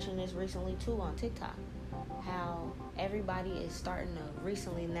somebody mention this recently too on TikTok. How everybody is starting to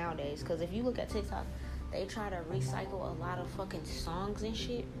recently nowadays. Because if you look at TikTok, they try to recycle a lot of fucking songs and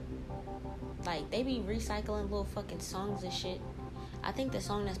shit. Like, they be recycling little fucking songs and shit. I think the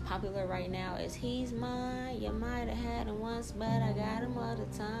song that's popular right now is He's Mine, You Might Have Had Him Once, But I Got Him All the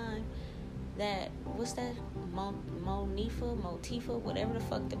Time. That, what's that? Motifa, whatever the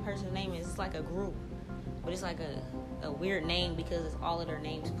fuck the person's name is. It's like a group. But it's like a weird name because it's all of their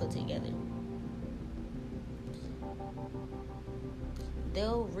names put together.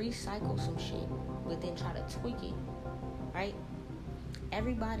 They'll recycle some shit, but then try to tweak it, right?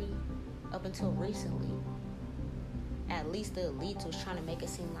 Everybody, up until recently, at least the elites was trying to make it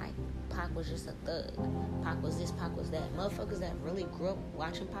seem like Pac was just a thug. Pac was this, Pac was that. Motherfuckers that really grew up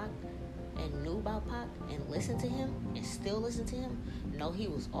watching Pac and knew about Pac and listened to him and still listen to him, know he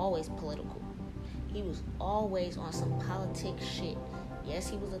was always political. He was always on some politics shit. Yes,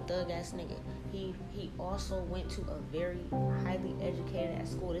 he was a thug-ass nigga. He also went to a very highly educated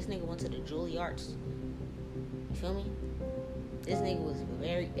ass school. This nigga went to the Juilliards. You feel me? This nigga was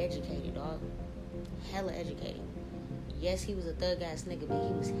very educated, dog. Hella educated. Yes, he was a thug-ass nigga, but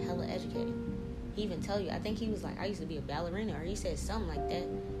he was hella educated. He even tell you, I think he was like, I used to be a ballerina, or he said something like that.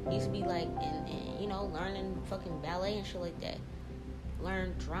 He used to be like, and you know, learning fucking ballet and shit like that.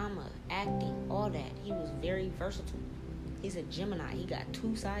 Learn drama, acting, all that. He was very versatile. He's a Gemini. He got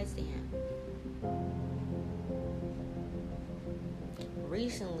two sides to him.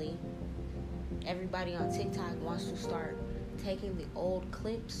 Recently, everybody on TikTok wants to start taking the old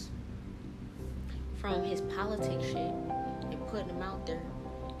clips from his politics shit and putting them out there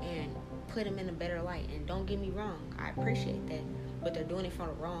and put him in a better light. And don't get me wrong, I appreciate that, but they're doing it for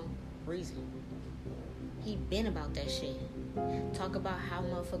the wrong reason. He been about that shit. Talk about how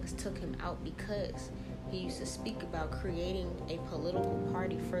motherfuckers took him out because he used to speak about creating a political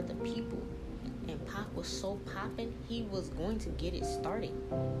party for the people. And Pac was so popping, he was going to get it started.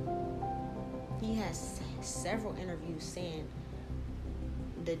 He has several interviews saying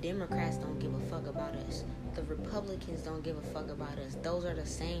the Democrats don't give a fuck about us. The Republicans don't give a fuck about us. Those are the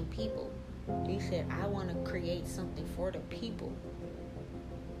same people. He said, I want to create something for the people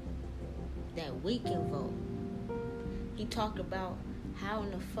that we can vote. He talked about how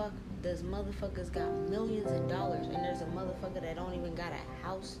in the fuck does motherfuckers got millions of dollars and there's a motherfucker that don't even got a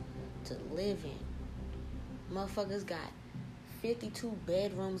house to live in. Motherfuckers got 52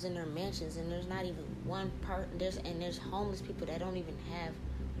 bedrooms in their mansions and there's not even one part. There's homeless people that don't even have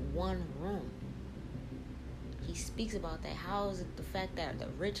one room. He speaks about that. How is it the fact that the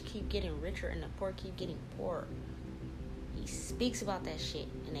rich keep getting richer and the poor keep getting poorer? He speaks about that shit.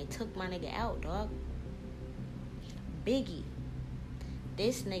 And they took my nigga out, dog. Biggie.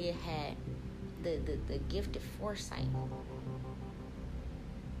 This nigga had the gift of foresight.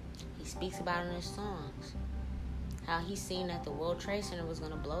 He speaks about it in his songs. How he seen that the World Trade Center was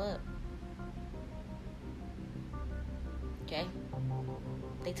going to blow up. Okay?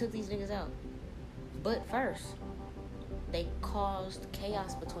 They took these niggas out. But first, they caused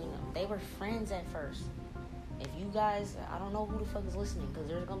chaos between them. They were friends at first. If you guys, I don't know who the fuck is listening, because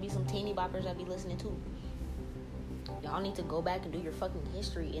there's going to be some teeny boppers that be listening too. Y'all need to go back and do your fucking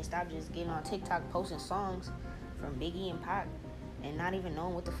history and stop just getting on TikTok posting songs from Biggie and Pac and not even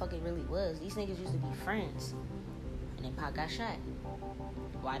knowing what the fuck it really was. These niggas used to be friends. And then Pac got shot.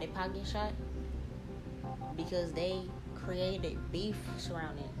 Why did Pac get shot? Because they created beef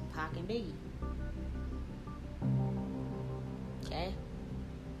surrounding Pac and Biggie.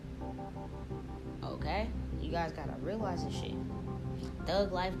 Okay? You guys gotta realize this shit.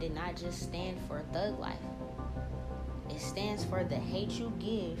 Thug life did not just stand for thug life. It stands for the hate you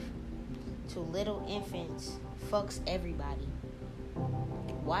give to little infants fucks everybody.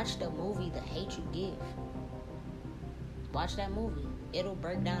 Watch the movie The Hate You Give. Watch that movie. It'll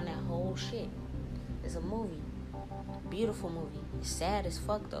break down that whole shit. It's a movie. Beautiful movie. It's sad as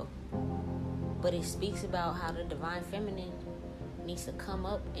fuck though. But it speaks about how the divine feminine needs to come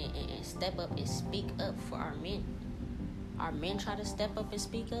up and step up and speak up for our men. Our men try to step up and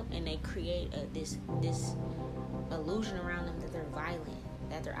speak up, and they create this illusion around them that they're violent,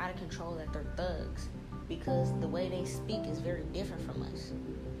 that they're out of control, that they're thugs, because the way they speak is very different from us.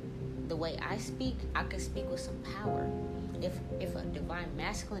 The way I speak, I can speak with some power. If a divine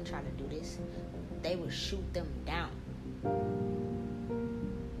masculine tried to do this, they would shoot them down.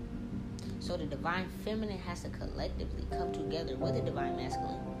 So the divine feminine has to collectively come together with the divine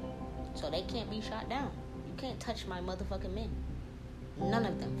masculine, so they can't be shot down. You can't touch my motherfucking men. None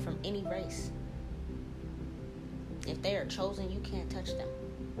of them, from any race. If they are chosen, you can't touch them.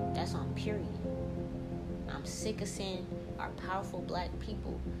 That's on period. I'm sick of seeing our powerful black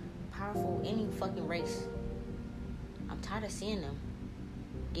people, powerful any fucking race. I'm tired of seeing them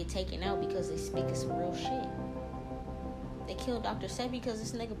get taken out because they speaking some real shit. They killed Dr. Sebi because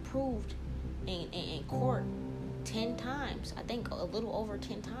this nigga proved in court 10 times. I think a little over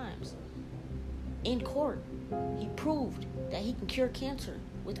 10 times. In court, he proved that he can cure cancer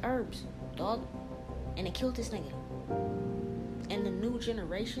with herbs, dog. And they killed this nigga. And the new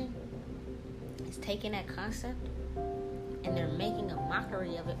generation is taking that concept and they're making a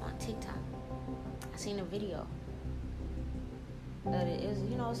mockery of it on TikTok. I seen a video.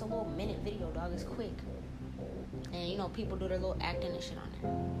 It's a little minute video, dog. It's quick. And, people do their little acting and shit on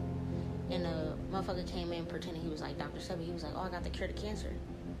there. And the motherfucker came in pretending he was like Dr. Sebi. He was like, oh, I got the cure to cancer.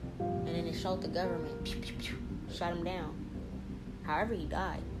 And then it showed the government, pew, pew, pew, shot him down. However, he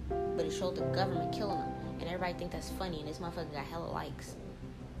died. But it showed the government killing him. And everybody think that's funny. And this motherfucker got hella likes.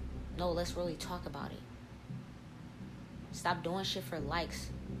 No, let's really talk about it. Stop doing shit for likes.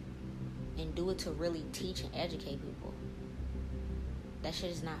 And do it to really teach and educate people. That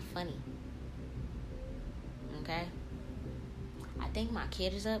shit is not funny. Okay? I think my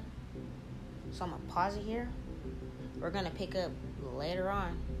kid is up. So I'm going to pause it here. We're going to pick up later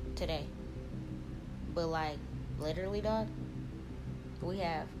on today. But literally, dog, we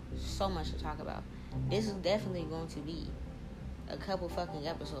have so much to talk about. This is definitely going to be a couple fucking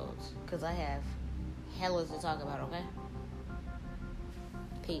episodes. Because I have hella to talk about, okay?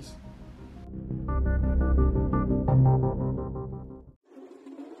 Peace.